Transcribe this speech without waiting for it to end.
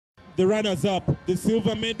the runners-up. The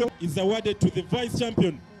silver medal is awarded to the vice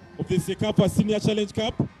champion of the Sekafa Senior Challenge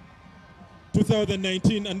Cup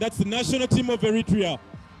 2019, and that's the national team of Eritrea.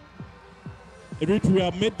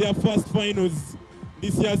 Eritrea made their first finals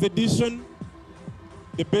this year's edition.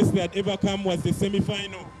 The best that ever come was the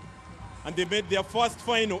semi-final, and they made their first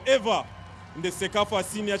final ever in the Sekafa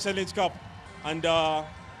Senior Challenge Cup. And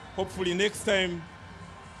hopefully next time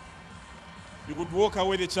you could walk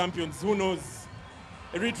away the champions. Who knows?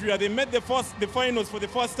 Eritrea, they made the finals for the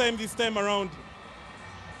first time this time around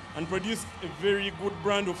and produced a very good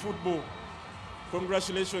brand of football.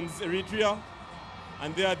 Congratulations, Eritrea.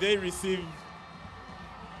 And there they received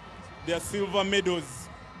their silver medals.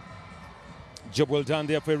 Job well done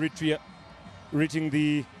there for Eritrea, reaching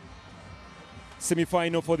the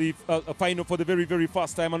semi-final for the final for the very, very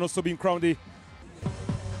first time, and also being crowned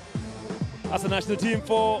as a national team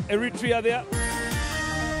for Eritrea there.